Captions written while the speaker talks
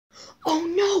Oh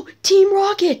no, Team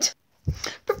Rocket!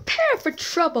 Prepare for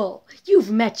trouble.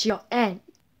 You've met your end.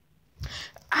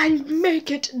 And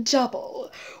make it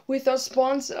double with our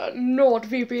sponsor,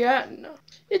 NordVPN.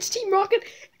 It's Team Rocket,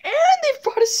 and they've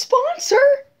brought a sponsor!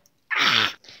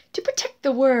 To protect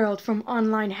the world from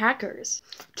online hackers.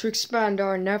 To expand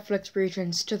our Netflix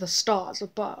regions to the stars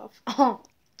above. Oh,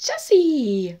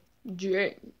 Jesse!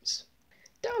 James.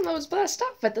 Downloads blast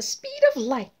off at the speed of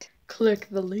light. Click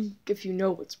the link if you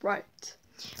know what's right.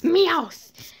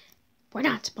 Meowth! We're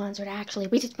not sponsored, actually.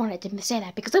 We just wanted to say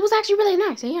that because it was actually really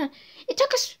nice. Yeah, it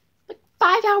took us like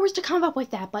 5 hours to come up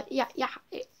with that, but yeah,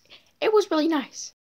 it was really nice.